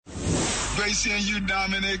great seeing you,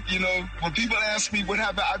 Dominic. You know, when people ask me what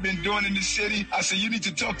have I've been doing in the city, I say, you need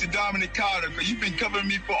to talk to Dominic Carter, because you've been covering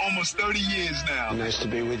me for almost 30 years now. Nice to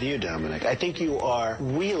be with you, Dominic. I think you are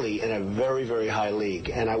really in a very, very high league.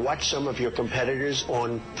 And I watch some of your competitors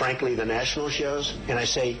on, frankly, the national shows, and I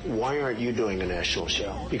say, why aren't you doing a national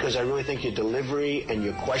show? Because I really think your delivery and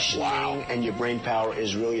your questioning and your brain power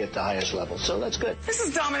is really at the highest level. So that's good. This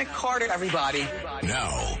is Dominic Carter, everybody. Now,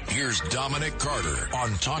 here's Dominic Carter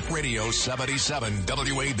on Talk Radio 77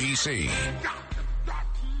 WABC.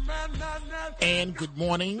 And good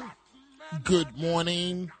morning. Good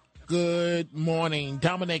morning. Good morning.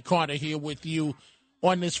 Dominic Carter here with you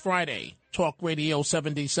on this Friday. Talk Radio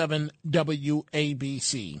 77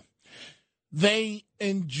 WABC. They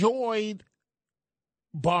enjoyed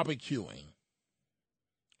barbecuing.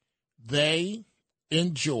 They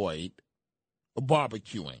enjoyed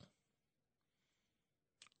barbecuing.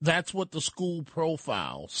 That's what the school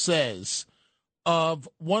profile says of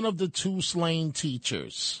one of the two slain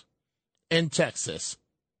teachers in Texas,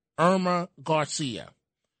 Irma Garcia,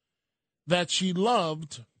 that she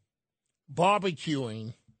loved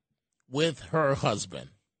barbecuing with her husband.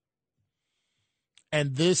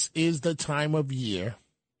 And this is the time of year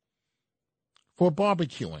for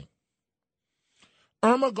barbecuing.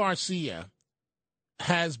 Irma Garcia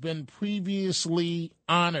has been previously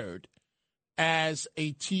honored as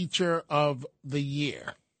a Teacher of the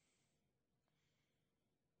Year.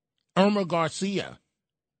 Irma Garcia,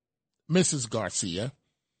 Mrs. Garcia,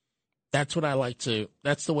 that's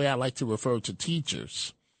the way I like to refer to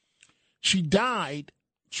teachers. She died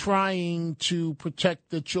trying to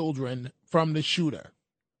protect the children from the shooter.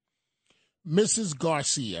 Mrs.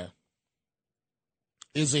 Garcia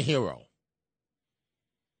is a hero.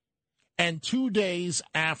 And 2 days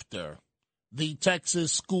after the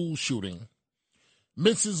Texas school shooting,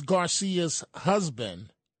 Mrs. Garcia's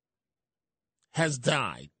husband has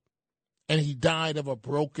died, and he died of a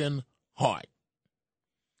broken heart.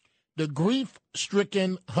 The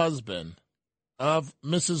grief-stricken husband of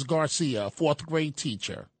Mrs. Garcia, a fourth grade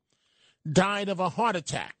teacher, died of a heart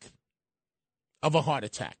attack.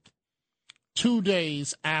 2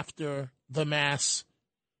 days after the mass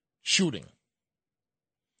shooting.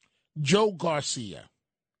 Joe Garcia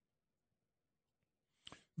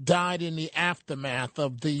died in the aftermath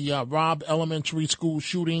of the Robb Elementary School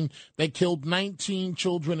shooting that killed 19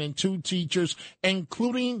 children and 2 teachers,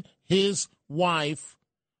 including his wife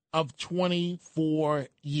of 24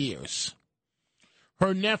 years.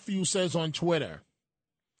 Her nephew says on Twitter,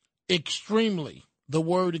 extremely, the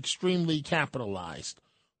word extremely capitalized,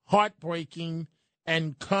 heartbreaking,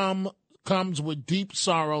 and comes with deep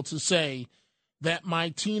sorrow to say that my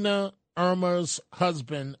Tina Irma's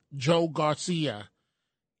husband, Joe Garcia,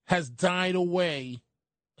 has passed away,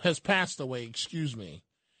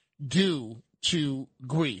 due to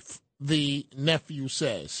grief, the nephew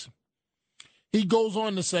says. He goes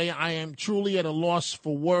on to say, I am truly at a loss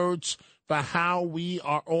for words for how we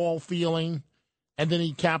are all feeling. And then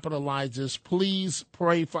he capitalizes, please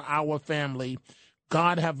pray for our family.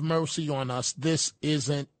 God have mercy on us. This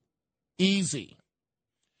isn't easy.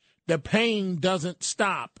 The pain doesn't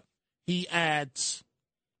stop, he adds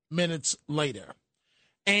minutes later.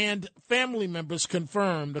 And family members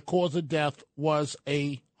confirmed the cause of death was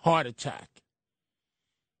a heart attack.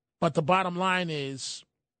 But the bottom line is,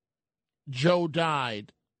 Joe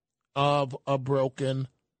died of a broken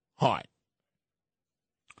heart.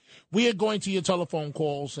 We are going to your telephone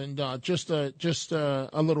calls and just a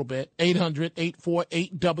little bit.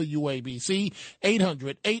 800-848-WABC,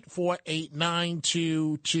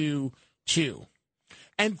 800-848-9222.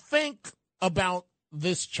 And think about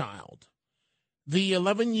this child, the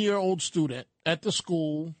 11-year-old student at the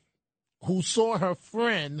school who saw her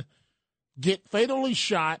friend get fatally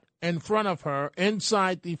shot in front of her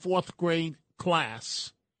inside the fourth grade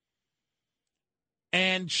class.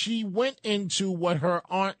 And she went into what her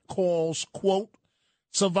aunt calls, quote,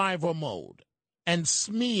 survival mode, and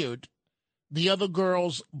smeared the other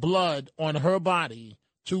girl's blood on her body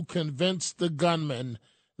to convince the gunman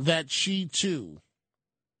that she, too,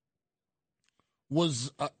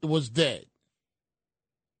 was dead.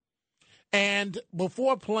 And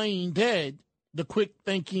before playing dead, the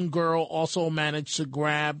quick-thinking girl also managed to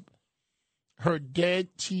grab her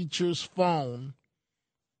dead teacher's phone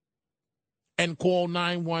and call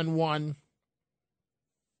 911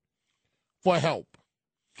 for help.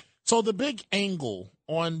 So the big angle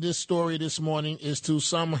on this story this morning is to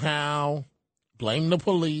somehow blame the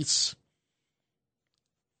police.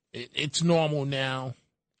 It's normal now.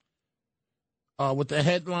 With the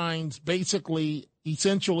headlines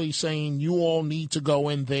essentially saying you all need to go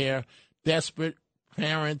in there, desperate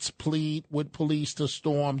parents plead with police to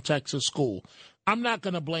storm Texas school. I'm not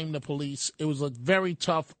going to blame the police. It was a very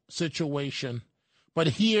tough situation. But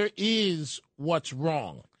here is what's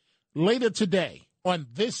wrong. Later today, on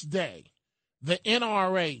this day, the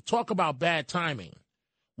NRA, talk about bad timing,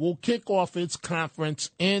 will kick off its conference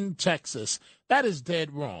in Texas. That is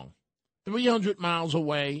dead wrong. 300 miles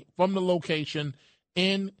away from the location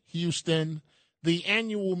in Houston. The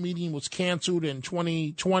annual meeting was canceled in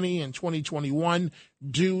 2020 and 2021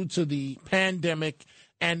 due to the pandemic.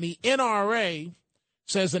 And the NRA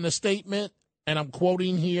says in a statement, and I'm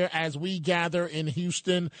quoting here, as we gather in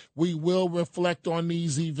Houston, we will reflect on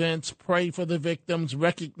these events, pray for the victims,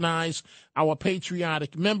 recognize our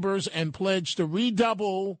patriotic members, and pledge to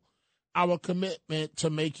redouble our commitment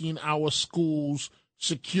to making our schools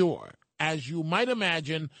secure. As you might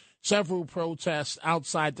imagine, several protests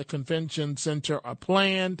outside the convention center are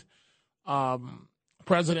planned.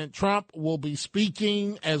 President Trump will be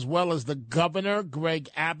speaking, as well as the governor, Greg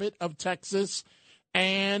Abbott of Texas,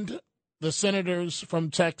 and the senators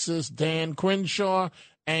from Texas, Dan Crenshaw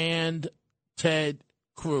and Ted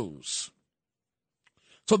Cruz.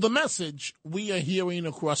 So the message we are hearing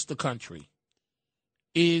across the country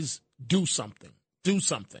is do something. Do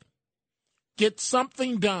something. Get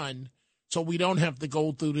something done so we don't have to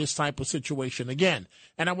go through this type of situation again.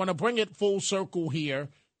 And I want to bring it full circle here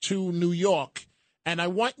to New York. And I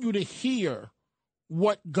want you to hear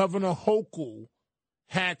what Governor Hochul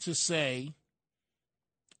had to say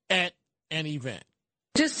at an event.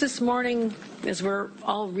 Just this morning, as we're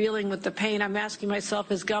all reeling with the pain, I'm asking myself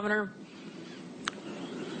as governor,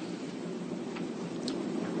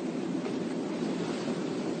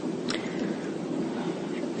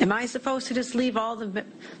 am I supposed to just leave all the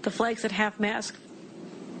flags at half mast?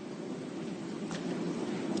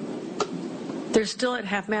 They're still at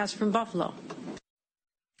half mast from Buffalo.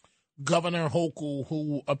 Governor Hochul,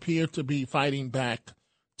 who appeared to be fighting back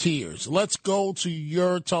tears. Let's go to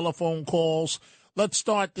your telephone calls. Let's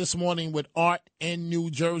start this morning with Art in New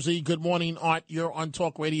Jersey. Good morning, Art. You're on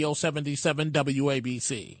Talk Radio 77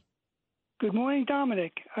 WABC. Good morning,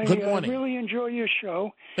 Dominic. Good morning. I really enjoy your show.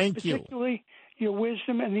 Thank you. Particularly your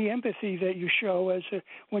wisdom and the empathy that you show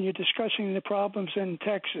when you're discussing the problems in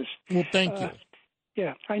Texas. Well, thank you.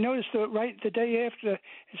 Yeah, I noticed that right the day after,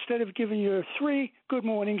 instead of giving you 3 good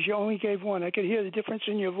mornings, you only gave 1. I could hear the difference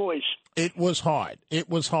in your voice. It was hard. It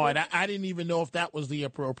was hard. I didn't even know if that was the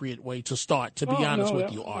appropriate way to start, to be honest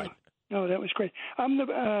with you, Art. No, that was great. I'm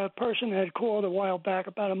the person that had called a while back,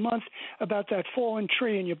 about a month, about that fallen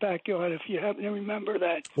tree in your backyard, if you happen to remember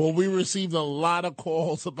that. Well, we received a lot of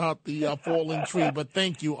calls about the fallen tree, but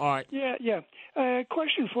thank you, Art. Yeah.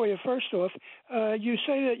 Question for you, first off. You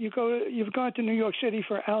say that you've gone to New York City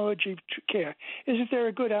for allergy care. Isn't there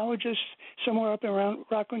a good allergist somewhere up around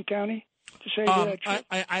Rockland County? To say that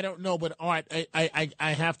I don't know, but Art, I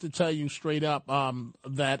have to tell you straight up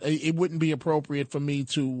that it wouldn't be appropriate for me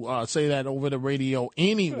to say that over the radio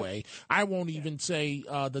anyway. I won't even say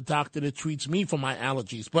the doctor that treats me for my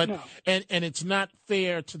allergies, but no. and it's not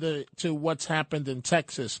fair to what's happened in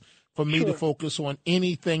Texas for me to focus on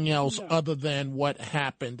anything else other than what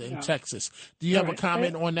happened in Texas. Do you have a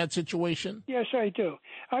comment on that situation? Yes, I do.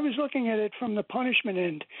 I was looking at it from the punishment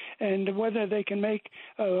end and whether they can make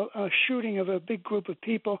a shooting of a big group of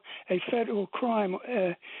people a federal crime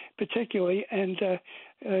particularly and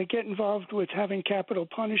get involved with having capital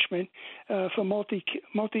punishment for multi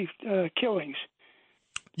killings.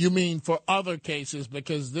 You mean for other cases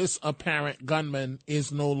because this apparent gunman is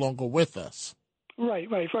no longer with us? Right,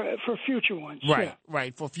 for future ones.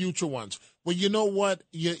 Right, for future ones. Well, you know what,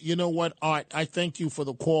 you know what, Art, I thank you for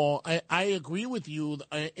the call. I agree with you,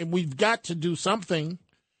 and we've got to do something.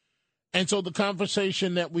 And so the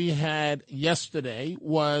conversation that we had yesterday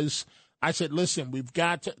was, I said, listen,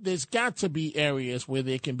 there's got to be areas where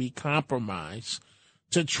there can be compromise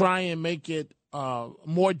to try and make it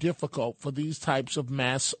more difficult for these types of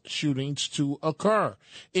mass shootings to occur.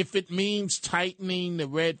 If it means tightening the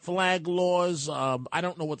red flag laws, I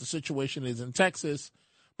don't know what the situation is in Texas,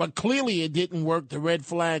 but clearly it didn't work. The red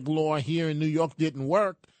flag law here in New York didn't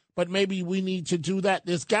work, but maybe we need to do that.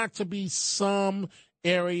 There's got to be some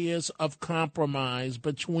areas of compromise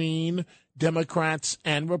between Democrats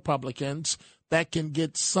and Republicans that can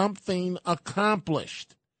get something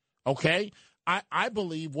accomplished, okay? I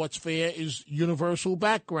believe what's fair is universal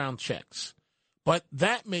background checks, but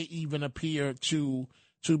that may even appear to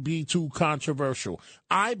be too controversial.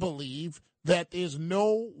 I believe that there's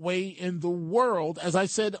no way in the world, as I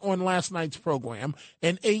said on last night's program,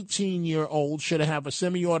 an 18-year-old should have a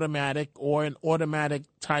semi-automatic or an automatic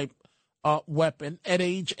type weapon at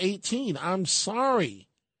age 18. I'm sorry.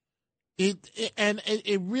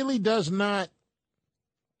 It really does not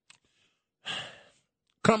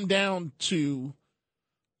come down to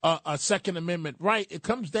a Second Amendment right. It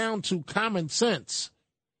comes down to common sense.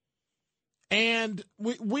 And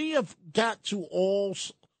we have got to all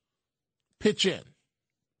pitch in.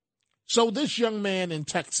 So this young man in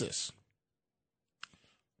Texas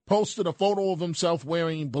posted a photo of himself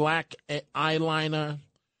wearing black eyeliner,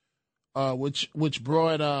 which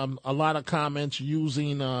brought a lot of comments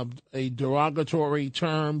using a derogatory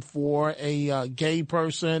term for a gay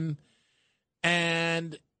person.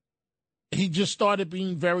 And he just started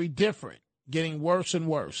being very different, getting worse and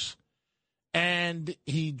worse. And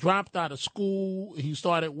he dropped out of school. He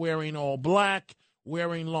started wearing all black,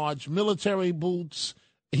 wearing large military boots.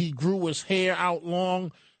 He grew his hair out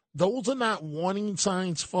long. Those are not warning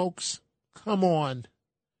signs, folks. Come on.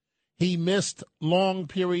 He missed long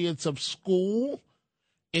periods of school,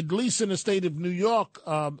 at least in the state of New York,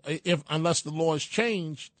 unless the law has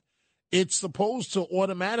changed. It's supposed to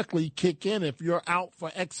automatically kick in if you're out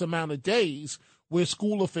for X amount of days, where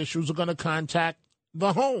school officials are going to contact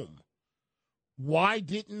the home. Why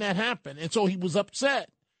didn't that happen? And so he was upset,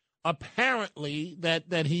 apparently,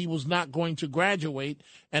 that he was not going to graduate.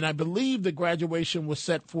 And I believe the graduation was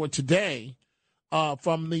set for today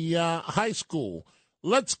from the high school.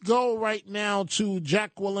 Let's go right now to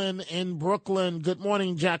Jacqueline in Brooklyn. Good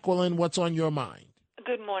morning, Jacqueline. What's on your mind?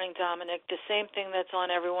 Good morning, Dominic. The same thing that's on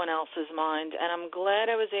everyone else's mind. And I'm glad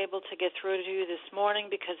I was able to get through to you this morning,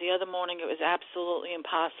 because the other morning it was absolutely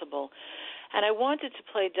impossible. And I wanted to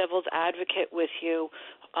play devil's advocate with you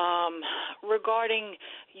regarding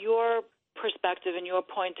your perspective and your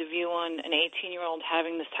point of view on an 18-year-old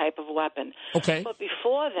having this type of weapon. Okay. But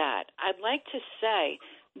before that, I'd like to say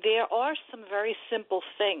there are some very simple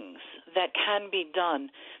things that can be done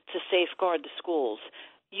to safeguard the schools.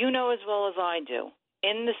 You know as well as I do,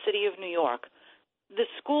 in the city of New York, the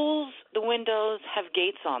schools, the windows have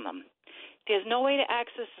gates on them. There's no way to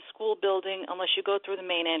access the school building unless you go through the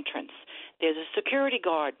main entrance. There's a security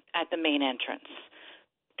guard at the main entrance.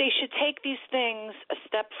 They should take these things a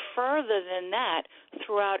step further than that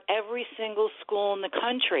throughout every single school in the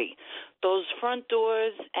country. Those front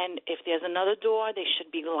doors, and if there's another door, they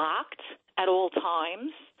should be locked at all times.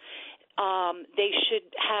 They should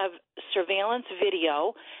have surveillance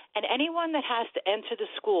video, and anyone that has to enter the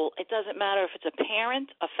school, it doesn't matter if it's a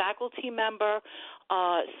parent, a faculty member,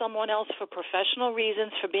 someone else for professional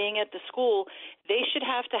reasons for being at the school, they should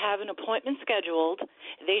have to have an appointment scheduled.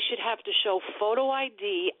 They should have to show photo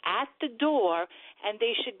ID at the door, and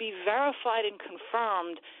they should be verified and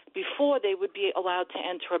confirmed before they would be allowed to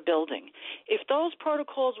enter a building. If those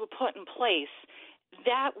protocols were put in place,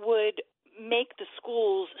 that would make the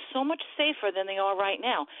schools so much safer than they are right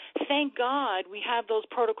now. Thank God we have those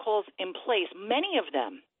protocols in place, many of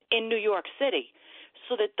them in New York City,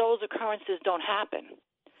 so that those occurrences don't happen.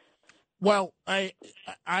 Well,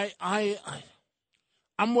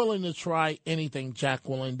 I'm willing to try anything,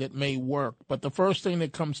 Jacqueline, that may work. But the first thing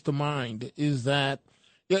that comes to mind is that,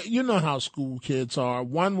 you know how school kids are.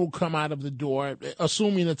 One will come out of the door,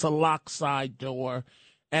 assuming it's a locked side door,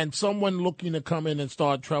 and someone looking to come in and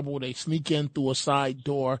start trouble, they sneak in through a side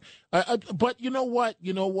door. But you know what?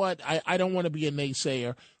 I don't want to be a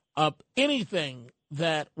naysayer. Anything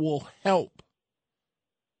that will help,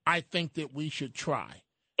 I think that we should try.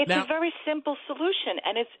 It's a very simple solution,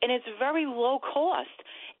 and it's very low cost.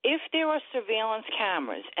 If there are surveillance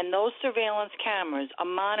cameras, and those surveillance cameras are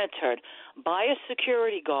monitored by a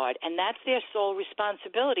security guard, and that's their sole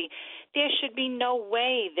responsibility, there should be no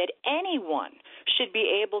way that anyone should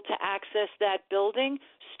be able to access that building.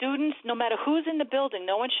 Students, no matter who's in the building,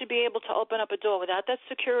 no one should be able to open up a door without that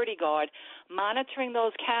security guard monitoring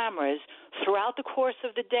those cameras throughout the course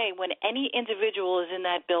of the day when any individual is in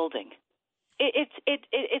that building.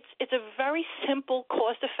 It's a very simple,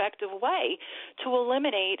 cost-effective way to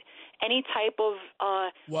eliminate any type of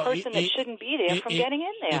person that shouldn't be there from getting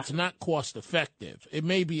in there. It's not cost-effective. It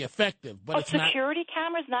may be effective, but it's not. Security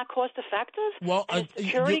cameras not cost-effective? Well, and a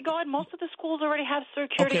security guard? Most of the schools already have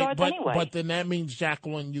security guards anyway. But then that means,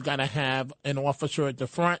 Jacqueline, you got to have an officer at the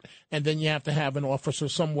front, and then you have to have an officer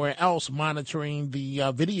somewhere else monitoring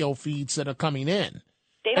the video feeds that are coming in.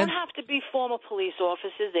 They don't have to be former police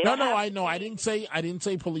officers. I know. I didn't say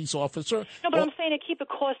police officer. No, but I'm saying to keep it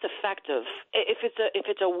cost effective. If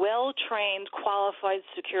it's a well-trained, qualified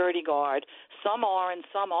security guard, some are and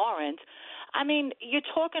some aren't. I mean, you're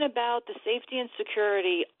talking about the safety and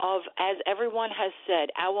security of, as everyone has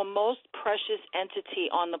said, our most precious entity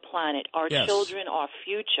on the planet, our children, our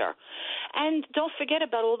future. And don't forget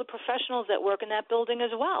about all the professionals that work in that building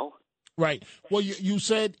as well. Right. Well, you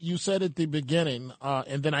said at the beginning,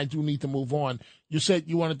 and then I do need to move on. You said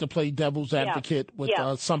you wanted to play devil's advocate with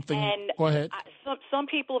something. And go ahead. Some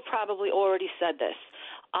people have probably already said this.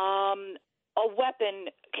 A weapon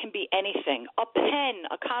can be anything. A pen,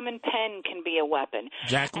 a common pen, can be a weapon.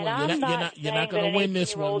 Jacqueline, you're not going to win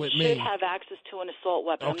this one with me. Should have access to an assault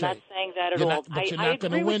weapon. Okay. I'm not saying that at all. But you're not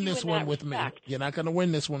going to win this one with me. You're not going to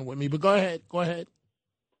win this one with me. But go ahead. Go ahead.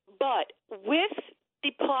 But with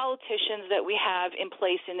the politicians that we have in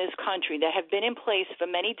place in this country that have been in place for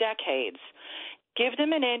many decades, give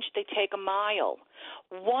them an inch, they take a mile.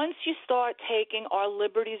 Once you start taking our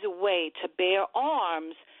liberties away to bear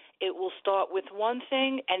arms, it will start with one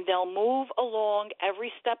thing, and they'll move along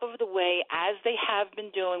every step of the way as they have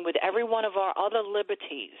been doing with every one of our other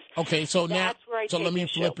liberties. Okay, so that's now, where I so take let me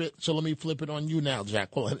issue. flip it. So let me flip it on you now,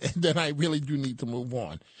 Jacqueline, and then I really do need to move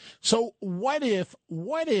on. So what if,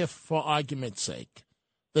 for argument's sake,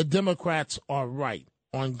 the Democrats are right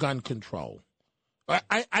on gun control?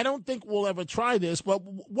 I don't think we'll ever try this, but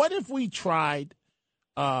what if we tried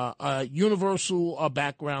a universal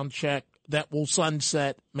background check that will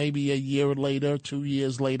sunset maybe a year later, 2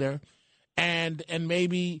 years later, and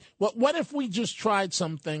maybe what if we just tried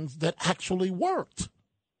some things that actually worked?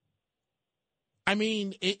 I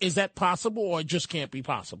mean, is that possible, or it just can't be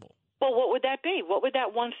possible? Well, what would that be? What would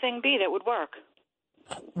that one thing be that would work?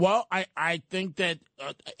 Well, I think that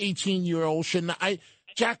 18-year-olds shouldn't.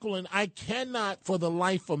 Jacqueline, I cannot for the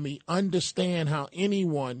life of me understand how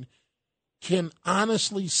anyone can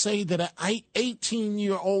honestly say that an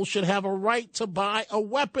 18-year-old should have a right to buy a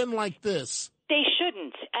weapon like this. They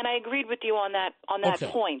shouldn't, and I agreed with you on that Okay.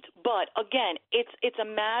 point. But again, it's a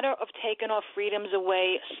matter of taking our freedoms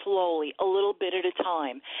away slowly, a little bit at a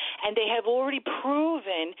time. And they have already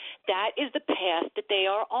proven that is the path that they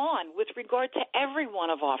are on with regard to every one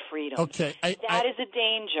of our freedoms. Okay, that is a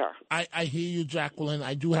danger. I hear you, Jacqueline.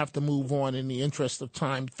 I do have to move on in the interest of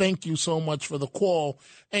time. Thank you so much for the call.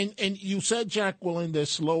 And you said, Jacqueline, that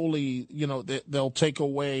slowly, they'll take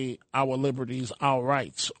away our liberties, our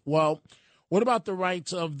rights. Well, what about the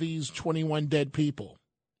rights of these 21 dead people?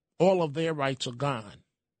 All of their rights are gone.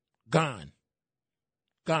 Gone.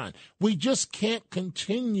 We just can't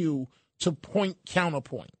continue to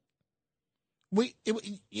counterpoint.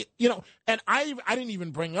 And I didn't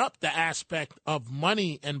even bring up the aspect of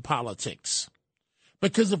money and politics.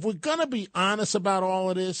 Because if we're going to be honest about all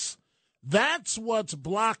of this, that's what's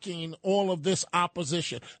blocking all of this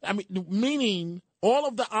opposition. I mean, meaning all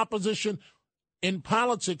of the opposition. In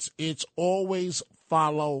politics, it's always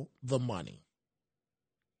follow the money.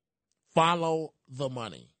 Follow the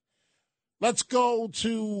money. Let's go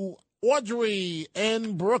to Audrey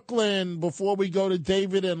in Brooklyn before we go to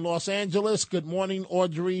David in Los Angeles. Good morning,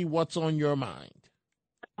 Audrey. What's on your mind?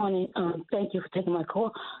 Good morning. Thank you for taking my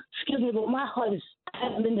call. Excuse me, but my heart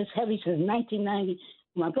hasn't been this heavy since 1990.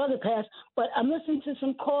 My brother passed, but I'm listening to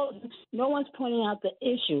some calls. No one's pointing out the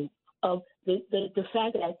issue of the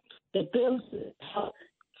fact that the bills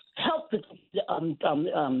help the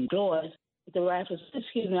doors, the rifles.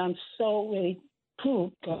 Excuse me, I'm so really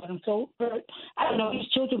proved. God, I'm so hurt. I don't know these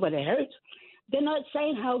children, but it hurts. They're not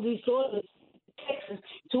saying how these laws Texas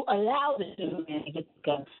to allow this young man to get the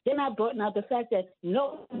gun. They're not pointing out the fact that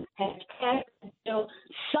no one has passed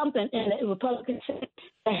something in the Republican Senate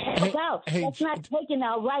to help out. That's not taking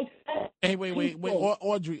our rights. Hey, wait,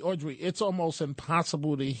 Audrey, it's almost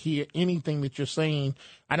impossible to hear anything that you're saying.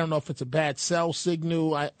 I don't know if it's a bad cell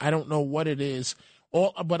signal. I don't know what it is.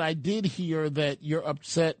 But I did hear that you're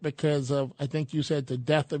upset because of, I think you said, the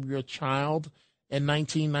death of your child in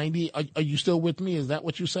 1990. Are you still with me? Is that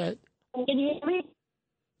what you said? Can you hear me?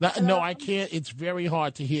 No, I can't. It's very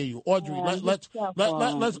hard to hear you, Audrey. Let's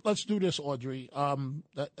do this, Audrey.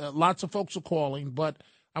 Lots of folks are calling, but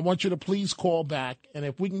I want you to please call back, and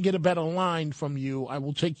if we can get a better line from you, I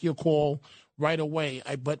will take your call right away.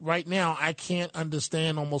 But right now, I can't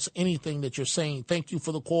understand almost anything that you're saying. Thank you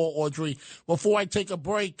for the call, Audrey. Before I take a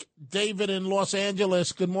break, David in Los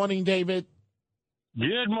Angeles. Good morning, David.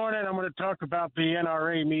 Good morning. I'm going to talk about the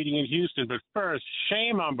NRA meeting in Houston. But first,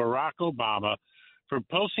 shame on Barack Obama for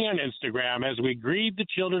posting on Instagram, as we grieve the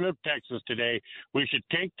children of Texas today, we should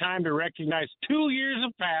take time to recognize 2 years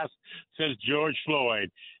have passed since George Floyd.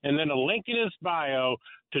 And then a link in his bio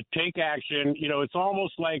to take action. It's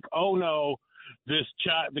almost like, oh, no, the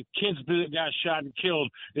kids that got shot and killed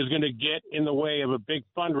is going to get in the way of a big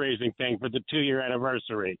fundraising thing for the 2-year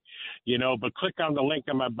anniversary. But click on the link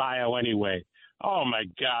in my bio anyway. Oh, my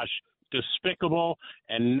gosh, despicable,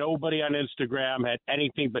 and nobody on Instagram had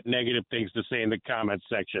anything but negative things to say in the comments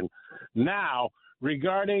section. Now,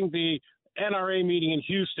 regarding the NRA meeting in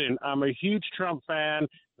Houston. I'm a huge Trump fan,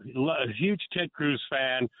 a huge Ted Cruz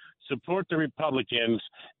fan, support the Republicans.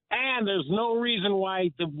 And there's no reason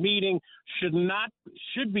why the meeting should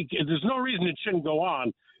be. There's no reason it shouldn't go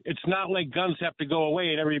on. It's not like guns have to go away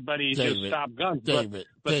and everybody just stop guns. David.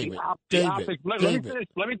 Let me finish.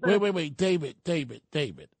 Wait,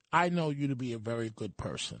 David. I know you to be a very good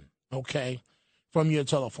person, okay, from your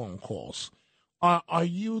telephone calls. Are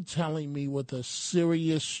you telling me with a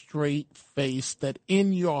serious, straight face that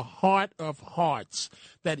in your heart of hearts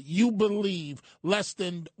that you believe less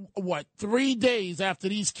than, 3 days after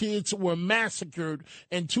these kids were massacred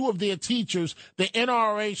and 2 of their teachers, the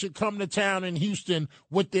NRA should come to town in Houston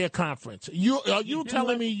with their conference? Are you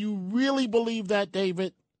telling me you really believe that,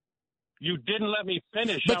 David? You didn't let me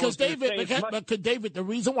finish. Because, David, the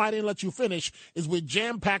reason why I didn't let you finish is we're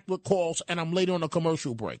jam-packed with calls, and I'm late on a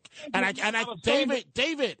commercial break.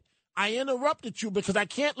 David, I interrupted you because I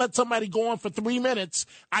can't let somebody go on for 3 minutes.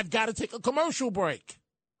 I've got to take a commercial break.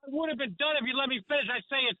 It would have been done if you let me finish. I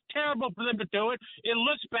say it's terrible for them to do it. It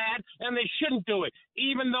looks bad, and they shouldn't do it,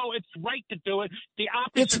 even though it's right to do it. The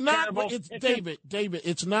optics are terrible. David,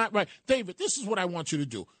 it's not right. David, this is what I want you to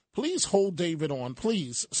do. Please hold David on,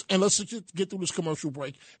 please, and let's get through this commercial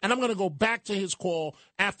break. And I'm going to go back to his call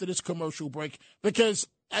after this commercial break because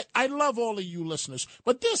I love all of you listeners,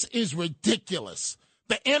 but this is ridiculous.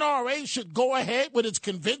 The NRA should go ahead with its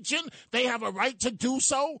convention. They have a right to do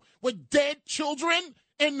so with dead children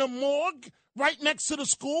in the morgue right next to the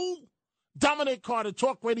school. Dominic Carter,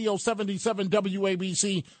 Talk Radio 77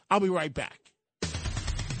 WABC. I'll be right back.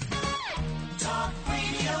 Talk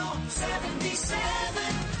Radio 77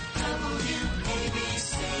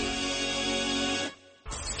 WABC.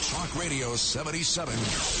 Talk Radio 77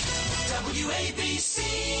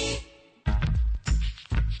 WABC.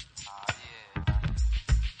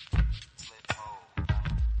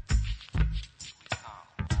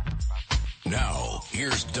 Now,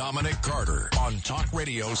 here's Dominic Carter on Talk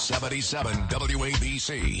Radio 77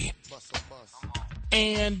 WABC.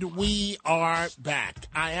 And we are back.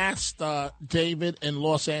 I asked David in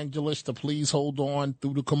Los Angeles to please hold on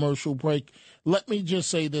through the commercial break. Let me just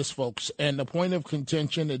say this, folks, and the point of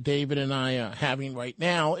contention that David and I are having right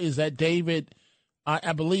now is that David,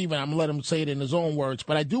 I believe, and I'm going to let him say it in his own words,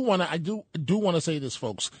 but I do want to say this,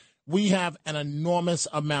 folks. We have an enormous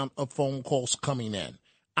amount of phone calls coming in.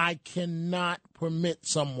 I cannot permit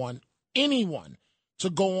anyone, to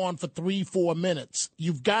go on for 3-4 minutes.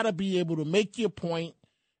 You've got to be able to make your point,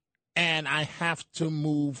 and I have to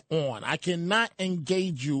move on. I cannot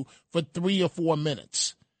engage you for 3 or 4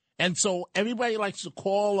 minutes. And so everybody likes to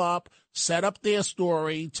call up, set up their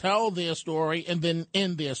story, tell their story, and then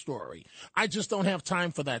end their story. I just don't have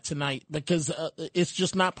time for that tonight because it's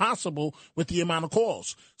just not possible with the amount of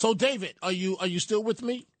calls. So, David, are you still with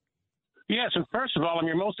me? Yes, and first of all, I'm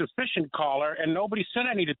your most efficient caller, and nobody said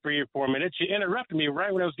I needed 3 or 4 minutes. You interrupted me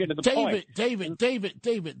right when I was getting to the point.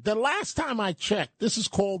 David, the last time I checked, this is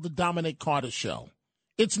called the Dominic Carter Show.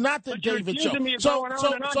 It's not the David Show.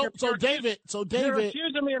 So David. You're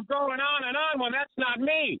accusing me of going on and on when that's not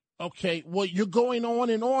me. Okay, well, you're going on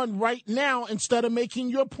and on right now instead of making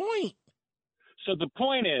your point. So the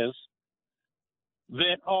point is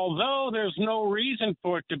that although there's no reason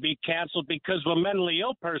for it to be canceled because of a mentally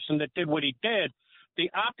ill person that did what he did, the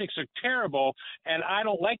optics are terrible, and I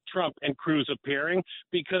don't like Trump and Cruz appearing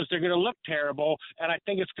because they're going to look terrible, and I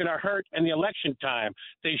think it's going to hurt in the election time.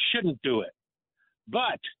 They shouldn't do it.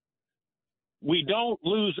 But we don't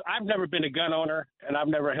lose. I've never been a gun owner, and I've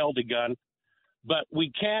never held a gun. But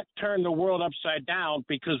we can't turn the world upside down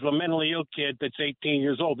because of a mentally ill kid that's 18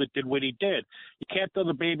 years old that did what he did. You can't throw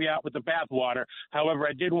the baby out with the bathwater. However,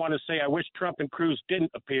 I did want to say I wish Trump and Cruz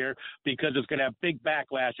didn't appear because it's going to have big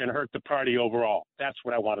backlash and hurt the party overall. That's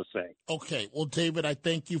what I want to say. Okay. Well, David, I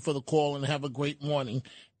thank you for the call and have a great morning.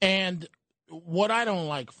 And what I don't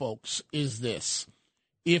like, folks, is this.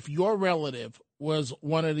 If your relative was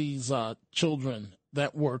one of these children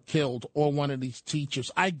that were killed or one of these teachers,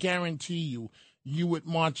 I guarantee you would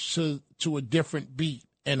march to a different beat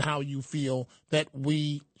and how you feel that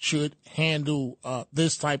we should handle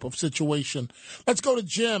this type of situation. Let's go to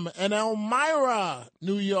Jim in Elmira,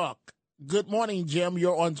 New York. Good morning, Jim.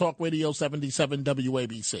 You're on Talk Radio 77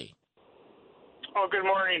 WABC. Oh, good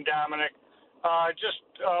morning, Dominic. Just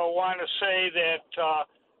want to say that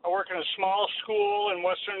I work in a small school in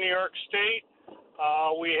western New York State.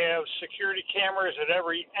 We have security cameras at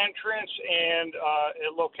every entrance and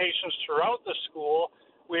at locations throughout the school.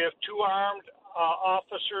 We have 2 armed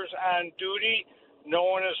officers on duty. No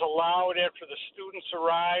one is allowed after the students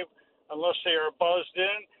arrive unless they are buzzed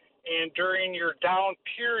in. and during your down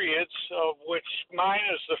periods, of which mine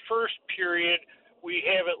is the first period, we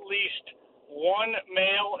have at least one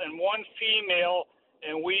male and one female,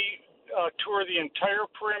 and we tour the entire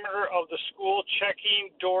perimeter of the school,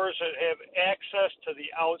 checking doors that have access to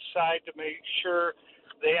the outside to make sure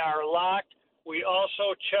they are locked. We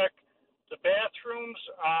also check the bathrooms,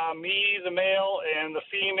 me, the male, and the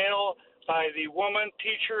female, by the woman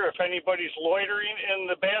teacher. If anybody's loitering in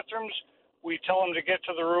the bathrooms, we tell them to get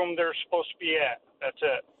to the room they're supposed to be at. That's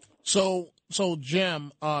it. So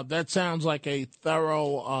Jim, that sounds like a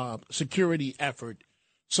thorough security effort.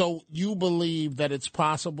 So you believe that it's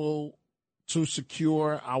possible to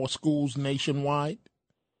secure our schools nationwide?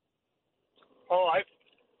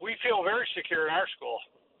 We feel very secure in our school.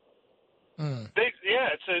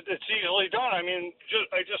 It's easily done. I mean,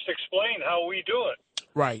 I just explained how we do it.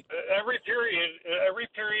 Right. Every period,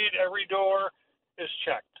 every door is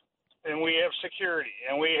checked, and we have security,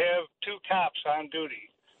 and we have 2 cops on duty.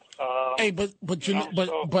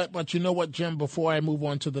 But you know what, Jim? Before I move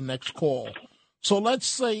on to the next call, so let's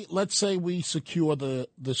say we secure the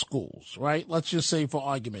schools, right? Let's just say, for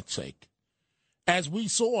argument's sake, as we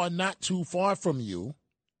saw not too far from you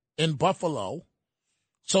in Buffalo.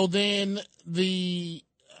 So then the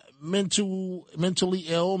mentally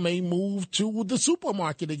ill may move to the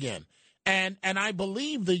supermarket again. And I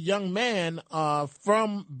believe the young man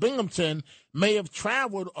from Binghamton may have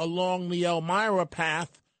traveled along the Elmira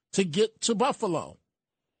path to get to Buffalo.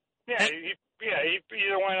 He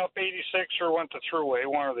either went up 86 or went the thruway,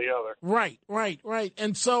 one or the other. Right.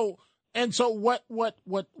 And so what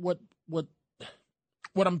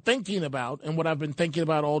I'm thinking about, and what I've been thinking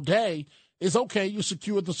about all day, is okay, you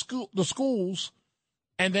secure the schools,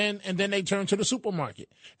 and then they turn to the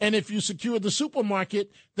supermarket. And if you secure the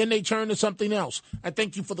supermarket, then they turn to something else. I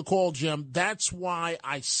thank you for the call, Jim. That's why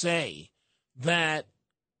I say that,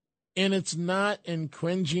 and it's not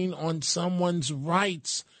infringing on someone's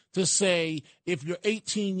rights to say, if you're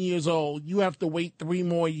 18 years old, you have to wait 3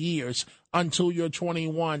 more years until you're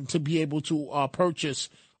 21 to be able to purchase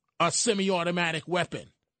a semi-automatic weapon,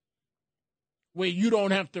 where you don't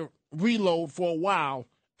have to reload for a while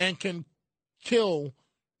and can kill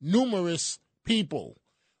numerous people.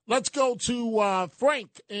 Let's go to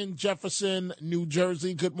Frank in Jefferson, New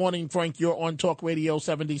Jersey. Good morning, Frank. You're on Talk Radio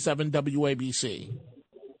 77 WABC.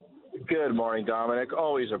 Good morning, Dominic.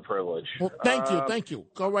 Always a privilege. Well, thank you.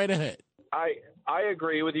 Go right ahead. I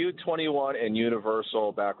agree with you. 21 and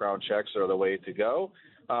universal background checks are the way to go.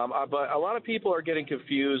 But a lot of people are getting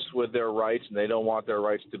confused with their rights, and they don't want their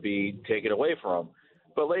rights to be taken away from them.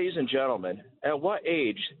 But, ladies and gentlemen, at what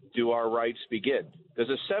age do our rights begin? Does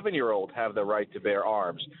a 7-year-old have the right to bear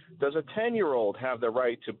arms? Does a 10-year-old have the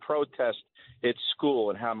right to protest its school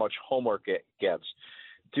and how much homework it gets?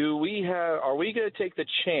 Are we going to take the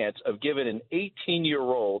chance of giving an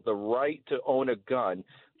 18-year-old the right to own a gun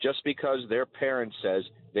just because their parent says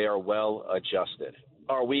they are well adjusted?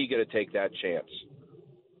 Are we going to take that chance?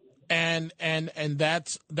 And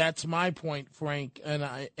that's my point, Frank,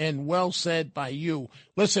 and well said by you.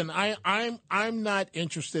 Listen, I'm not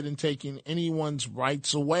interested in taking anyone's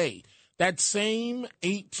rights away. That same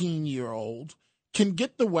 18-year-old can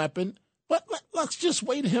get the weapon, but let's just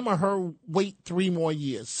wait 3 more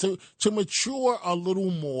years to mature a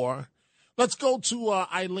little more. Let's go to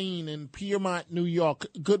Eileen in Piermont, New York.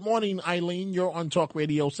 Good morning, Eileen. You're on Talk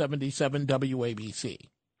Radio 77 WABC.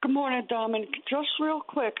 Good morning, Dominic. Just real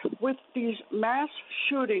quick, with these mass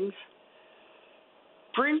shootings,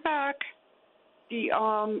 bring back the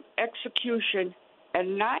execution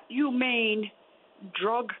and not humane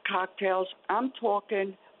drug cocktails. I'm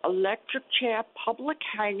talking electric chair, public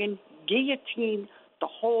hanging, guillotine, the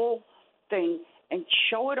whole thing, and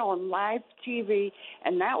show it on live TV.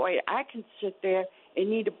 And that way I can sit there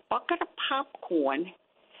and eat a bucket of popcorn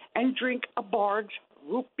and drink a Bard's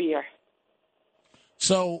root beer.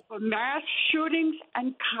 So, for mass shootings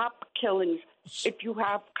and cop killings, if you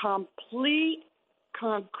have complete,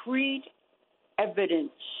 concrete evidence.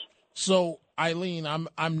 So, Eileen,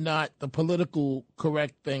 I'm not, the political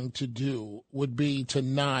correct thing to do would be to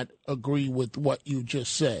not agree with what you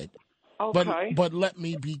just said. Okay. But let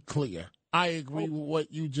me be clear. I agree with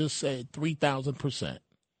what you just said, 3,000%.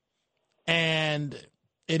 And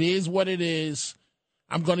it is what it is.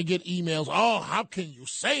 I'm going to get emails. Oh, how can you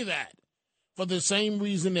say that? For the same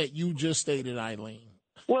reason that you just stated, Eileen.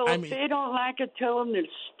 Well, if they don't like it, tell them to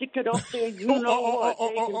stick it up there. You know what?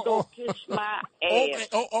 They can go kiss my ass.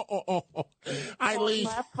 Eileen.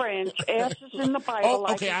 My French. Ass is in the Bible.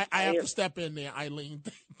 Okay, I have to step in there, Eileen.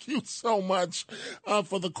 Thank you so much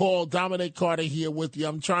for the call. Dominic Carter here with you.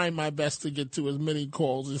 I'm trying my best to get to as many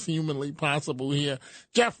calls as humanly possible here.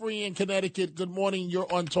 Jeffrey in Connecticut, good morning.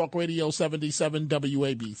 You're on Talk Radio 77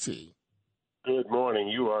 WABC. Good morning.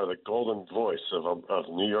 You are the golden voice of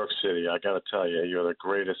New York City. I got to tell you, you're the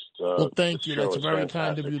greatest. Well, thank you. That's very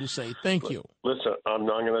fantastic. kind of you to say. Thank you. Listen, I'm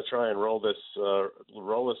going to try and roll this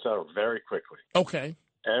out very quickly. Okay.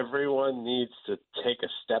 Everyone needs to take a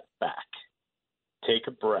step back, take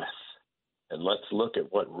a breath, and let's look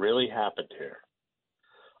at what really happened here.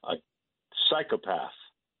 A psychopath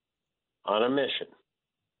on a mission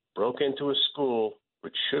broke into a school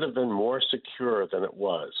which should have been more secure than it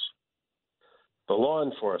was. The law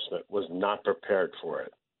enforcement was not prepared for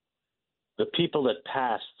it. The people that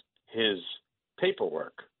passed his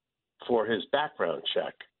paperwork for his background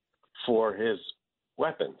check, for his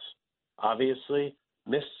weapons, obviously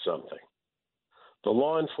missed something. The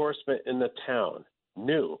law enforcement in the town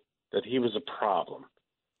knew that he was a problem.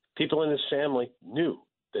 People in his family knew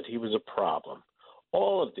that he was a problem.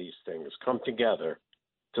 All of these things come together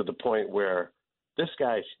to the point where this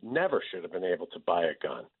guy never should have been able to buy a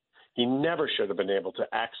gun. He never should have been able to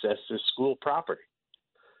access his school property.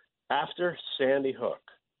 After Sandy Hook,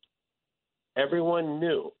 everyone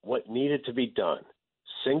knew what needed to be done.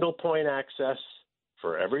 Single point access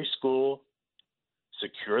for every school,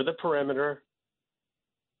 secure the perimeter.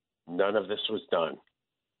 None of this was done.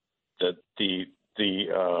 What's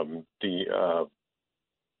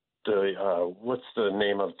the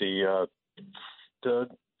name of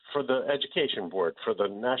for the education board, for the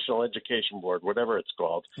National Education Board, whatever it's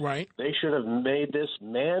called. Right. They should have made this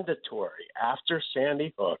mandatory after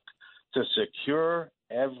Sandy Hook to secure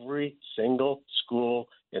every single school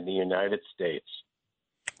in the United States.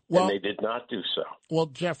 Well, and they did not do so. Well,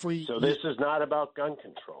 Jeffrey. So this is not about gun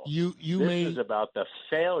control. This is about the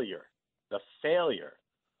failure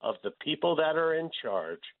of the people that are in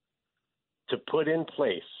charge to put in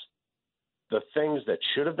place the things that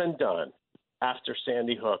should have been done after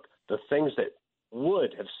Sandy Hook, the things that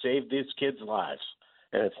would have saved these kids' lives.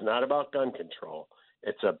 And it's not about gun control.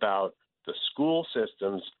 It's about the school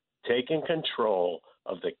systems taking control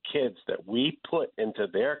of the kids that we put into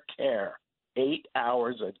their care 8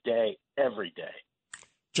 hours a day, every day.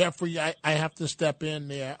 Jeffrey, I have to step in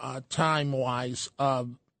there time-wise. All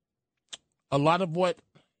of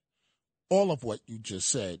what you just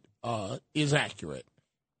said is accurate.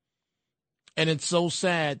 And it's so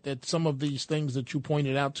sad that some of these things that you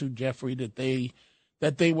pointed out to, Jeffrey, that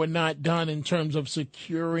they were not done in terms of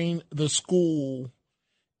securing the school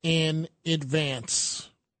in advance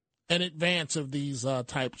of these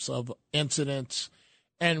types of incidents,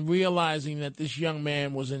 and realizing that this young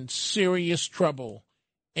man was in serious trouble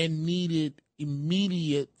and needed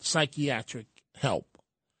immediate psychiatric help.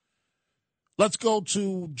 Let's go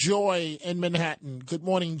to Joy in Manhattan. Good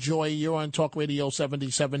morning, Joy. You're on Talk Radio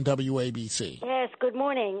 77 WABC. Yes, good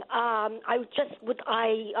morning. I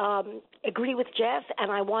agree with Jeff,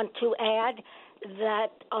 and I want to add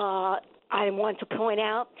that I want to point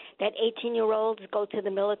out that 18-year-olds go to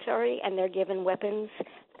the military and they're given weapons,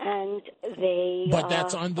 and they but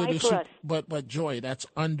that's under fight for us. But Joy, that's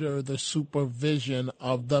under the supervision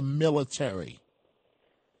of the military.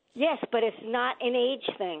 Yes, but it's not an age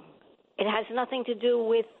thing. It has nothing to do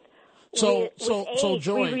with So we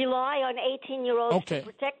Joy, rely on 18-year-olds to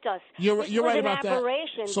protect us. You're right an about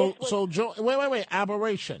aberration. that. So Joy, wait,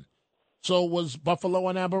 aberration. So was Buffalo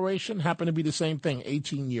an aberration? Happened to be the same thing.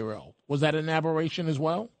 18-year-old, was that an aberration as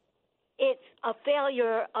well? It's a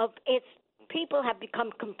failure of its. People have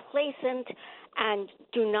become complacent and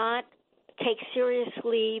do not take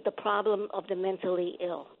seriously the problem of the mentally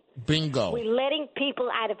ill. Bingo. We're letting people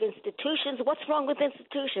out of institutions. What's wrong with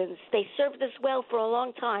institutions? They served us well for a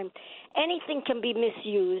long time. Anything can be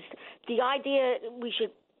misused. The idea we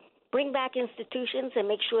should bring back institutions and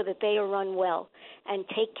make sure that they are run well and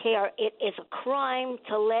take care. It is a crime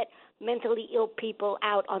to let mentally ill people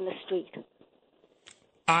out on the street.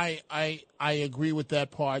 I agree with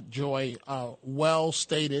that part, Joy. Well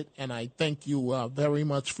stated, and I thank you very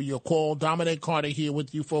much for your call. Dominic Carter here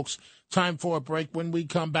with you folks. Time for a break. When we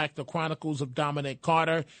come back, the Chronicles of Dominic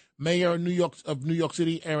Carter. Mayor of New York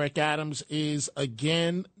City, Eric Adams, is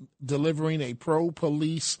again delivering a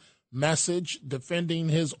pro-police message, defending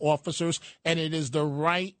his officers, and it is the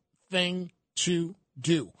right thing to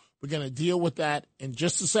do. We're going to deal with that in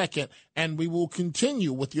just a second, and we will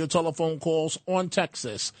continue with your telephone calls on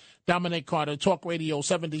Texas. Dominic Carter, Talk Radio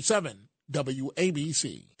 77,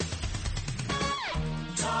 WABC.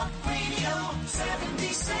 Talk Radio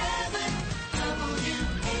 77,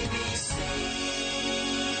 WABC.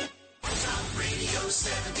 Talk Radio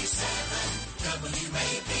 77,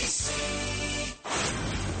 WABC.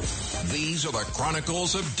 These are the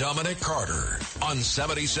Chronicles of Dominic Carter on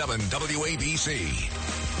 77 WABC.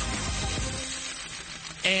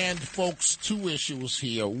 And, folks, two issues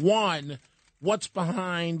here. One, what's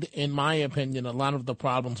behind, in my opinion, a lot of the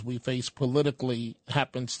problems we face politically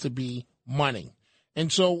happens to be money.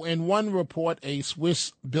 And so in one report, a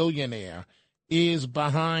Swiss billionaire is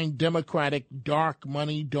behind Democratic dark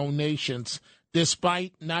money donations,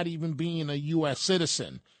 despite not even being a U.S.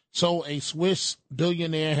 citizen. So a Swiss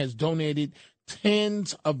billionaire has donated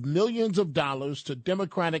tens of millions of dollars to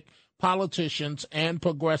Democratic politicians and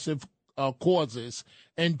progressive causes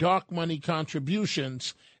and dark money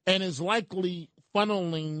contributions, and is likely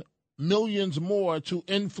funneling millions more to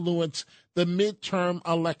influence the midterm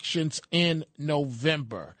elections in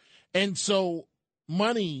November. And so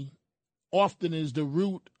money often is the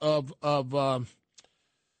root of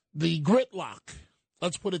the gridlock,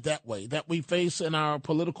 let's put it that way, that we face in our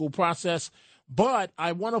political process. But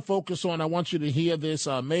I want to focus on, I want you to hear this,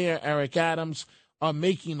 Mayor Eric Adams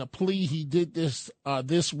making a plea. He did this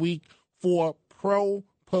this week for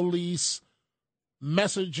pro-police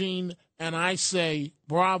messaging, and I say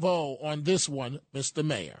bravo on this one, Mr.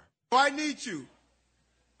 Mayor. I need you.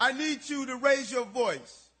 I need you to raise your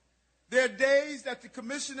voice. There are days that the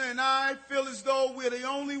commissioner and I feel as though we're the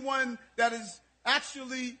only one that is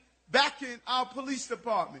actually backing our police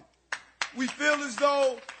department. We feel as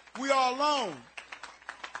though we are alone.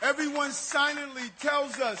 Everyone silently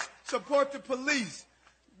tells us, support the police.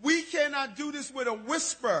 We cannot do this with a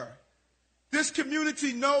whisper. This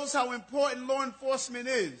community knows how important law enforcement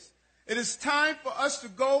is. It is time for us to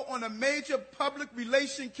go on a major public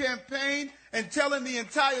relation campaign and telling the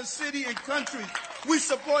entire city and country we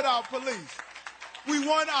support our police. We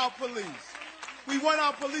want our police. We want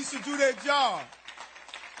our police to do their job.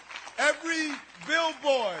 Every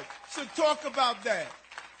billboard should talk about that.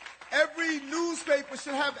 Every newspaper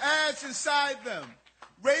should have ads inside them.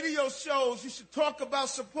 Radio shows, you should talk about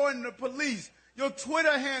supporting the police. Your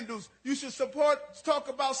Twitter handles, you should talk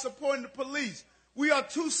about supporting the police. We are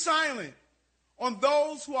too silent on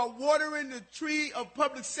those who are watering the tree of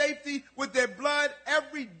public safety with their blood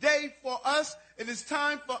every day for us. It is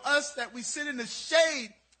time for us that we sit in the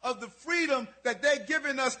shade of the freedom that they're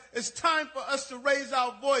giving us. It's time for us to raise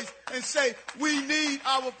our voice and say we need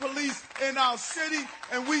our police in our city,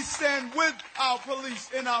 and we stand with our police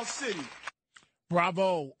in our city.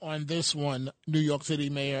 Bravo on this one, New York City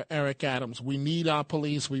Mayor Eric Adams. We need our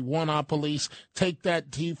police. We want our police. Take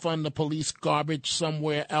that defund the police garbage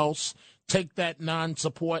somewhere else. Take that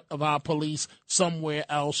non-support of our police somewhere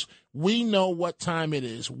else. We know what time it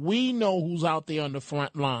is. We know who's out there on the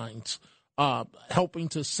front lines helping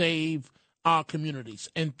to save our communities.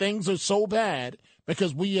 And things are so bad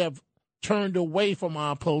because we have turned away from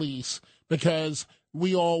our police because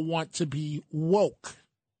we all want to be woke.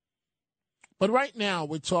 But right now,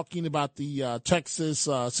 we're talking about the Texas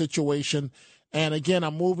situation. And again,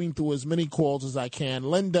 I'm moving through as many calls as I can.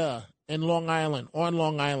 Linda in Long Island, on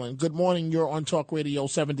Long Island. Good morning. You're on Talk Radio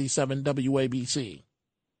 77 WABC.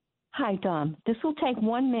 Hi, Dom. This will take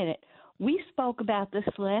 1 minute. We spoke about this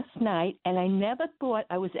last night, and I never thought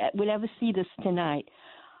I would ever see this tonight.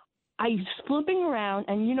 I was flipping around,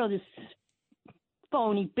 and you know this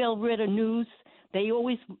phony Bill Ritter news. They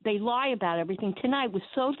lie about everything. Tonight was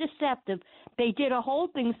so deceptive. They did a whole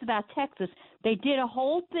thing about Texas. They did a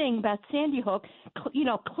whole thing about Sandy Hook,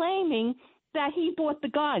 claiming that he bought the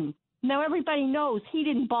gun. Now everybody knows he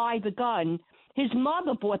didn't buy the gun. His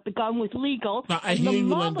mother bought the gun, was legal. Now, I hear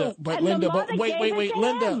you, Linda. But Linda, wait,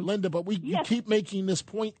 Linda. But you keep making this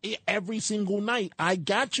point every single night. I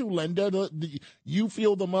got you, Linda. You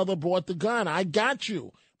feel the mother bought the gun. I got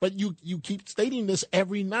you. But you keep stating this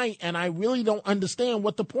every night, and I really don't understand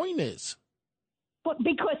what the point is. But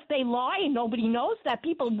because they lie and nobody knows that.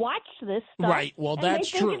 People watch this stuff. Right. Well, that's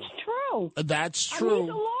true. They think it's true. That's true. I mean,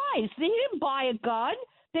 the lies. They didn't buy a gun.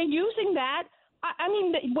 They're using that. I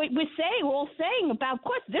mean, we're all saying about, of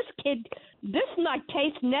course, this kid, this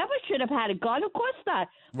nutcase never should have had a gun. Of course not.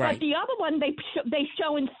 Right. But the other one they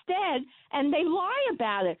show instead, and they lie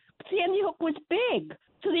about it. Sandy Hook was big.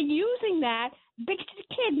 So they're using that. Big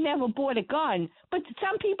kid never bought a gun. But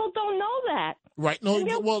some people don't know that. Right. No,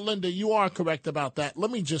 well, Linda, you are correct about that. Let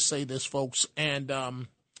me just say this, folks. And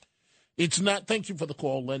it's not, thank you for the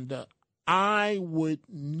call, Linda. I would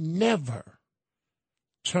never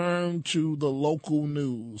turn to the local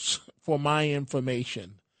news for my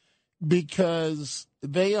information because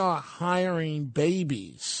they are hiring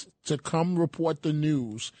babies to come report the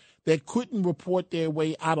news that couldn't report their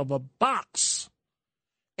way out of a box.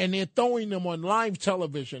 and they're throwing them on live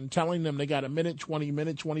television, telling them they got a minute 20,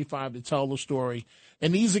 minute 25 to tell the story.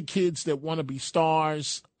 And these are kids that want to be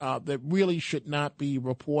stars that really should not be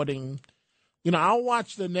reporting. You know, I'll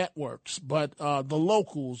watch the networks, but the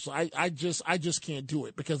locals, I just can't do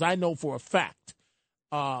it because I know for a fact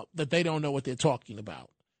that they don't know what they're talking about.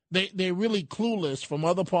 They're really clueless from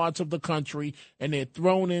other parts of the country, and they're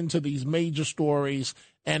thrown into these major stories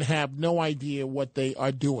and have no idea what they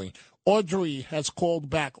are doing. Audrey has called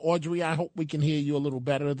back. Audrey, I hope we can hear you a little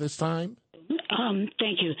better this time.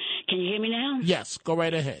 Thank you. Can you hear me now? Yes, go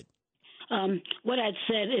right ahead. What I'd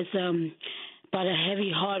said is about a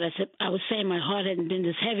heavy heart. I was saying my heart hadn't been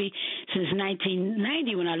this heavy since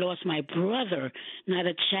 1990 when I lost my brother, not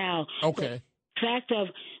a child. Okay. The fact of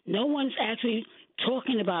no one's actually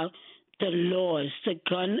talking about the laws, the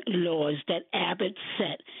gun laws that Abbott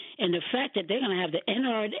set. And the fact that they're going to have the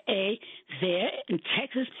NRA there in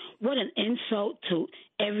Texas, what an insult to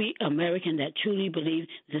every American that truly believes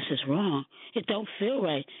this is wrong. It don't feel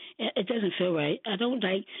right. It doesn't feel right. I don't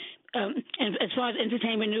like and as far as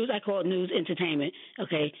entertainment news, I call it news entertainment.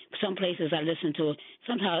 Okay, some places I listen to it.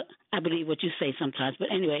 Sometimes I believe what you say sometimes, but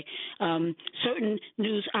anyway, certain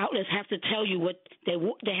news outlets have to tell you what they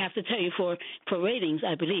have to tell you for ratings.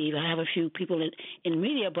 I believe I have a few people in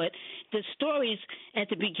media, but the stories at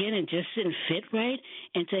the beginning just didn't fit right,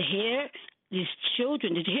 and to hear these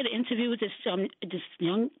children. Did you hear the interview with this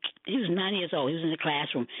young? He was 9 years old. He was in the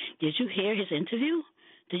classroom. Did you hear his interview?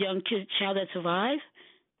 The young child that survived.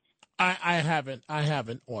 I haven't,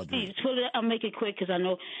 Audrey. Please, I'll make it quick because I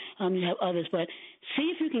know you have others, but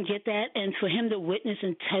see if you can get that, and for him to witness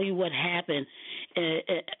and tell you what happened.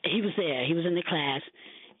 He was there. He was in the class,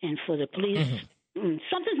 and for the police,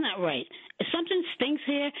 something's not right. Something stinks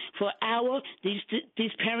here. For an hour,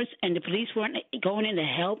 these parents and the police weren't going in to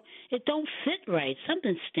help. It don't fit right.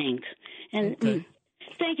 Something stinks, and. Okay.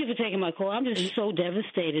 Thank you for taking my call. I'm just so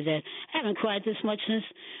devastated that I haven't cried this much since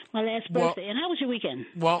my last birthday. And how was your weekend?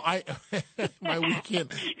 Well, my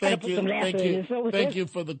weekend. Thank you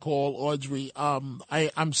for the call, Audrey.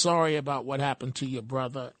 I'm sorry about what happened to your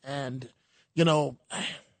brother, and you know,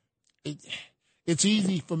 it's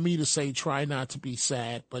easy for me to say try not to be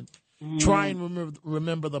sad, but try and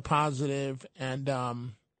remember the positive, and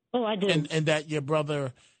I do, and that your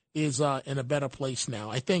brother is in a better place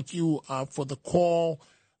now. I thank you for the call.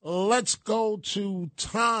 Let's go to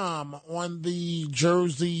Tom on the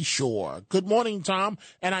Jersey Shore. Good morning, Tom.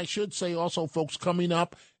 And I should say also, folks, coming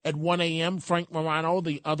up at 1 a.m., Frank Morano,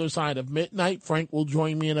 The Other Side of Midnight. Frank will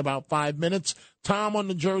join me in about 5 minutes. Tom on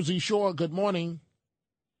the Jersey Shore, good morning.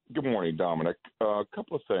 Good morning, Dominic. A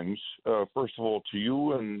couple of things. First of all, to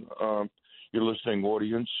you and your listening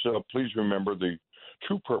audience, please remember the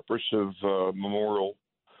true purpose of Memorial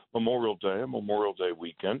Day, Memorial Day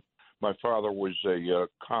weekend. My father was a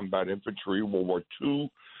combat infantry, World War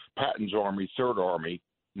II, Patton's Army, 3rd Army,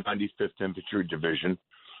 95th Infantry Division.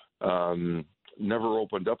 Never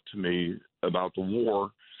opened up to me about the war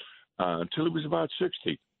until he was about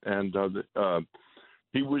 60. And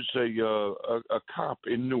he was a cop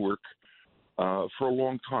in Newark for a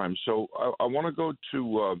long time. So I want to go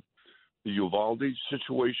to the Uvalde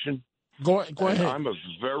situation. Go ahead.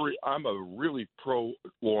 I'm a really pro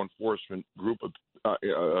law enforcement group of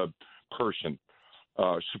person.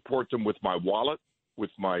 Support them with my wallet,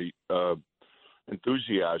 with my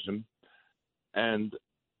enthusiasm, and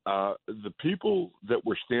the people that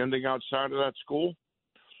were standing outside of that school,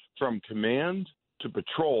 from command to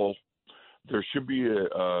patrol, there should be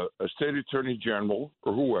a state attorney general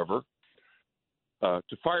or whoever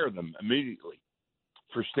to fire them immediately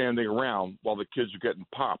for standing around while the kids are getting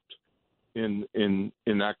popped in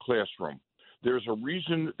that classroom. There's a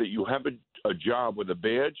reason that you have a job with a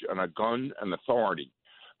badge and a gun and authority,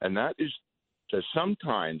 and that is to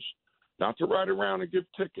sometimes not to ride around and give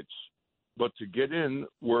tickets, but to get in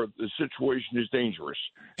where the situation is dangerous.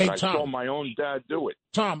 Hey, and I saw my own dad do it.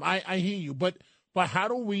 Tom, I hear you, but how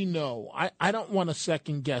do we know? I don't want to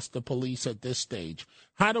second guess the police at this stage.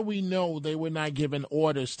 How do we know they were not given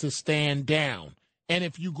orders to stand down? And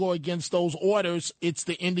if you go against those orders, it's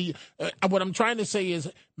the end of what I'm trying to say is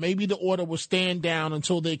maybe the order was stand down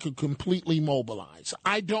until they could completely mobilize.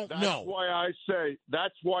 I don't know.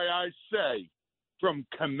 That's why I say from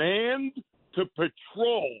command to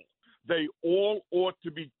patrol, they all ought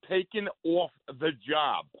to be taken off the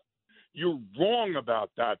job. You're wrong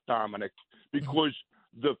about that, Dominic, because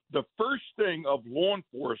the first thing of law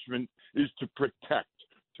enforcement is to protect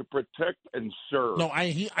and serve. No, I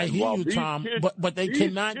hear you, Tom, but they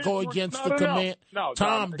cannot go against the command. No,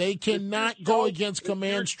 Tom, they cannot go against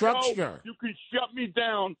command structure. You can shut me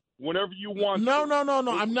down whenever you want. No. to.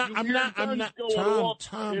 I'm not. Going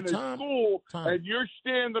Tom, in a school, and you're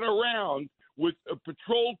standing around with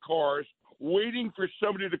patrol cars waiting for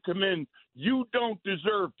somebody to come in. You don't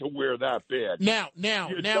deserve to wear that badge. Now,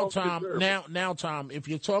 Tom, if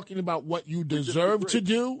you're talking about what you deserve to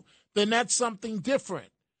do, then that's something different.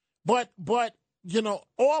 But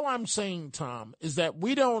all I'm saying, Tom, is that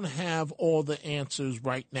we don't have all the answers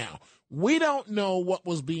right now. We don't know what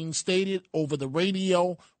was being stated over the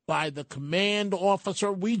radio by the command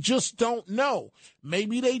officer. We just don't know.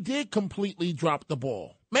 Maybe they did completely drop the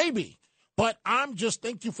ball. Maybe. But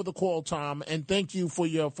thank you for the call, Tom, and thank you for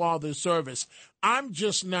your father's service. I'm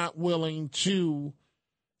just not willing to,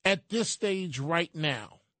 at this stage right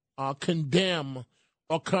now, condemn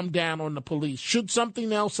or come down on the police. Should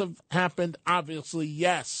something else have happened? Obviously,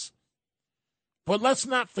 yes. But let's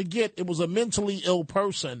not forget it was a mentally ill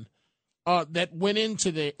person that went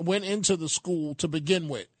into the school to begin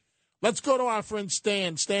with. Let's go to our friend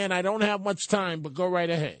Stan. Stan, I don't have much time, but go right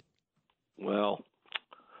ahead. Well,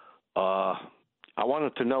 I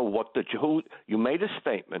wanted to know who you made a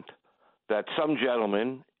statement that some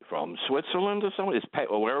gentleman from Switzerland or somewhere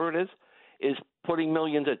or wherever it is putting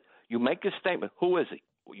millions in. You make a statement. Who is he?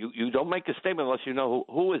 You don't make a statement unless you know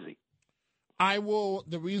who is he. I will.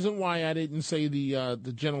 The reason why I didn't say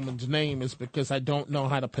the gentleman's name is because I don't know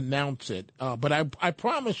how to pronounce it. But I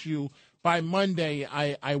promise you, by Monday,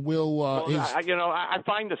 I will. I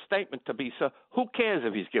find the statement to be so. Who cares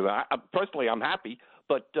if he's given? Personally, I'm happy,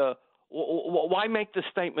 but why make the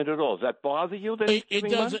statement at all? Does that bother you?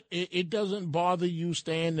 It doesn't bother you,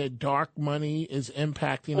 Stan, that dark money is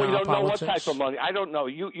impacting our politics? You don't know what type of money. I don't know.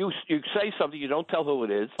 You say something, you don't tell who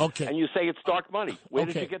it is, and you say it's dark money. Where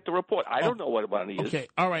did you get the report? I don't know what money is. Okay,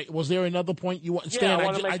 all right. Was there another point you want, Stan? Yeah, I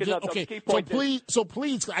want to make another key point. So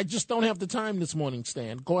please, I just don't have the time this morning,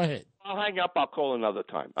 Stan. Go ahead. I'll hang up. I'll call another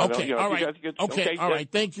time. Okay, all right. All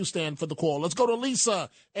right. Thank you, Stan, for the call. Let's go to Lisa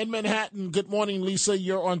in Manhattan. Good morning, Lisa.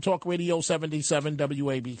 You're on Talk Radio 77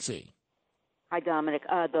 WABC. Hi, Dominic.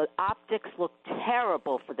 The optics look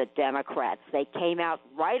terrible for the Democrats. They came out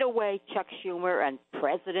right away, Chuck Schumer and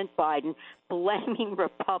President Biden, blaming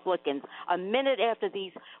Republicans a minute after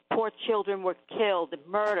these poor children were killed and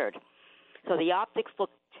murdered. So the optics look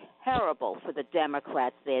terrible for the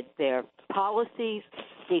Democrats. Their policies,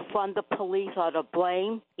 defund the police, are to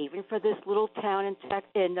blame, even for this little town in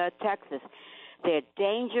Texas. They're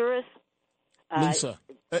dangerous. Lisa,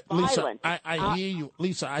 I hear you.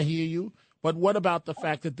 Lisa, I hear you. But what about the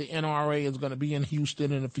fact that the NRA is going to be in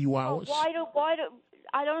Houston in a few hours? Why do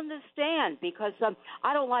I don't understand, because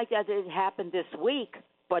I don't like that it happened this week.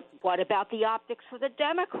 But what about the optics for the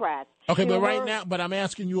Democrats? Okay, but I'm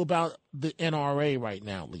asking you about the NRA right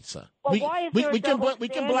now, Lisa. Well, why is there a double standard? We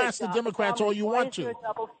can blast the Democrats all you want to. Why is there a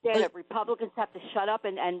double standard? Republicans have to shut up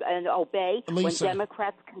and obey Lisa, when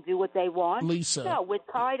Democrats can do what they want? Lisa. No, we're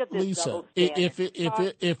tired of this double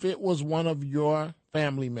standard. If it was one of your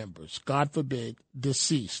family members, God forbid,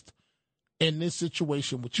 deceased, in this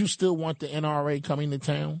situation, would you still want the NRA coming to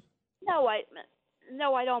town?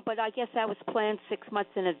 No, I don't, but I guess that was planned 6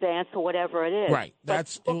 months in advance or whatever it is. Right.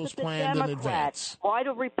 It was planned in advance. Why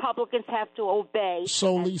do Republicans have to obey? We're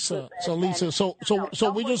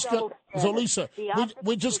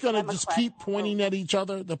just going to keep pointing at each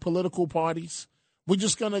other, the political parties. We're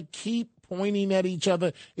just going to keep pointing at each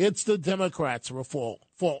other. It's the Democrats' fault.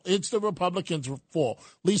 It's the Republicans' fault.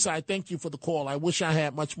 Lisa, I thank you for the call. I wish I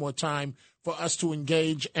had much more time for us to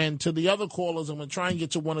engage. And to the other callers, I'm going to try and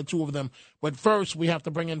get to one or two of them. But first, we have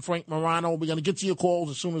to bring in Frank Morano. We're going to get to your calls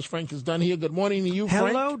as soon as Frank is done here. Good morning to you,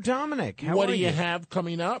 Frank. Hello, Dominic. What do you have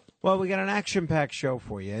coming up? Well, we got an action-packed show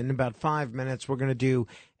for you. In about 5 minutes, we're going to do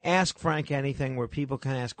Ask Frank Anything, where people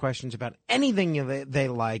can ask questions about anything they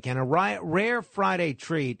like. And a rare Friday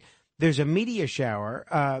treat, there's a media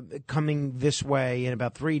shower coming this way in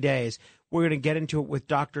about 3 days. We're going to get into it with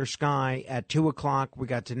Dr. Sky at 2 o'clock. We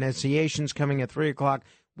got denunciations coming at 3 o'clock.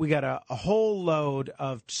 We got a whole load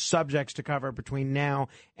of subjects to cover between now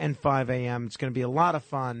and 5 a.m. It's going to be a lot of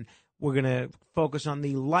fun. We're going to focus on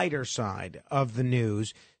the lighter side of the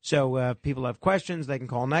news. So if people have questions, they can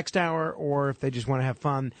call next hour, or if they just want to have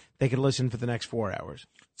fun, they can listen for the next 4 hours.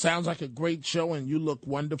 Sounds like a great show, and you look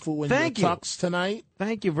wonderful in your tux tonight.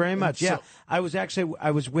 Thank you very much. Yeah, I was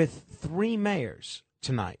with 3 mayors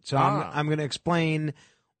tonight, so I'm going to explain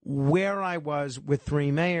where I was with 3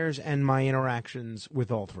 mayors and my interactions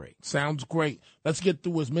with all 3. Sounds great. Let's get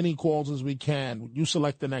through as many calls as we can. You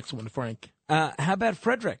select the next one, Frank. How about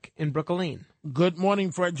Frederick in Brooklyn? Good morning,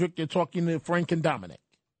 Frederick. You're talking to Frank and Dominic.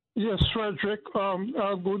 Yes, Frederick.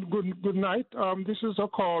 Good night. This is a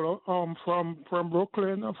caller from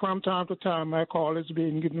Brooklyn. From time to time, my call is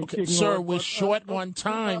being ignored. Sir, we're short on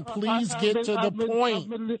time. Please get to the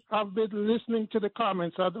point. I've been listening to the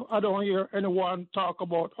comments. I don't hear anyone talk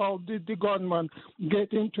about how did the gunman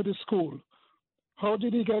get into the school. How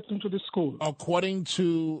did he get into the school? According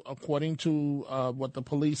to what the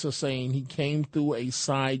police are saying, he came through a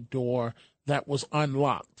side door that was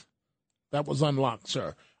unlocked. That was unlocked,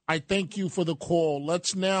 sir. I thank you for the call.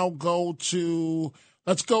 Let's now go to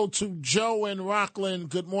Joe in Rockland.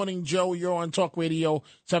 Good morning, Joe. You're on Talk Radio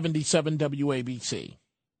 77 WABC.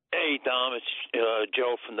 Hey, Dom, it's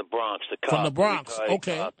Joe from the Bronx. The cop. From the Bronx.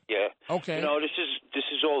 Okay. Yeah. Okay. You know, this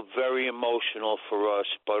is all very emotional for us,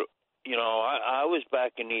 but you know, I was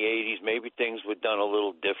back in the 80s. Maybe things were done a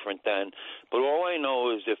little different then. But all I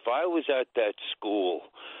know is if I was at that school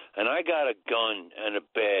and I got a gun and a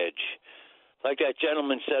badge, like that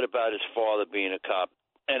gentleman said about his father being a cop,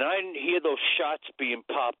 and I didn't hear those shots being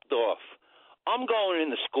popped off, I'm going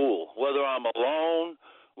into school, whether I'm alone,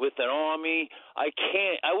 with an army. I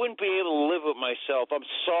wouldn't be able to live with myself. I'm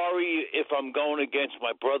sorry if I'm going against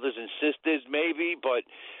my brothers and sisters, maybe, but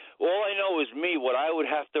all I know is me, what I would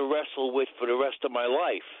have to wrestle with for the rest of my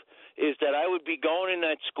life is that I would be going in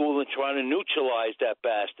that school and trying to neutralize that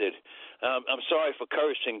bastard. I'm sorry for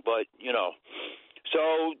cursing, but, you know,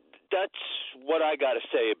 so that's what I got to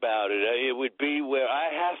say about it. It would be where I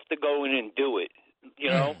have to go in and do it, you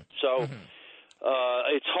know? So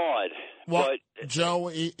it's hard. Well, but Joe,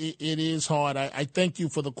 it is hard. I thank you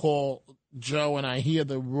for the call, Joe, and I hear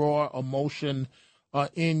the raw emotion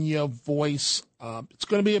in your voice. It's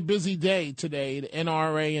going to be a busy day today. The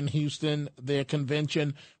NRA in Houston, their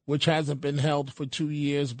convention, which hasn't been held for 2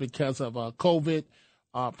 years because of COVID.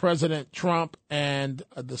 President Trump and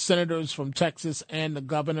the senators from Texas and the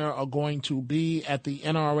governor are going to be at the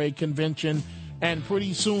NRA convention. And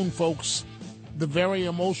pretty soon, folks, the very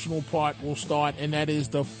emotional part will start, and that is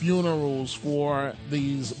the funerals for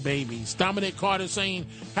these babies. Dominic Carter saying,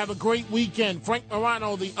 have a great weekend. Frank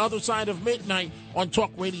Morano, The Other Side of Midnight on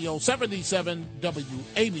Talk Radio 77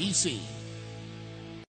 WABC.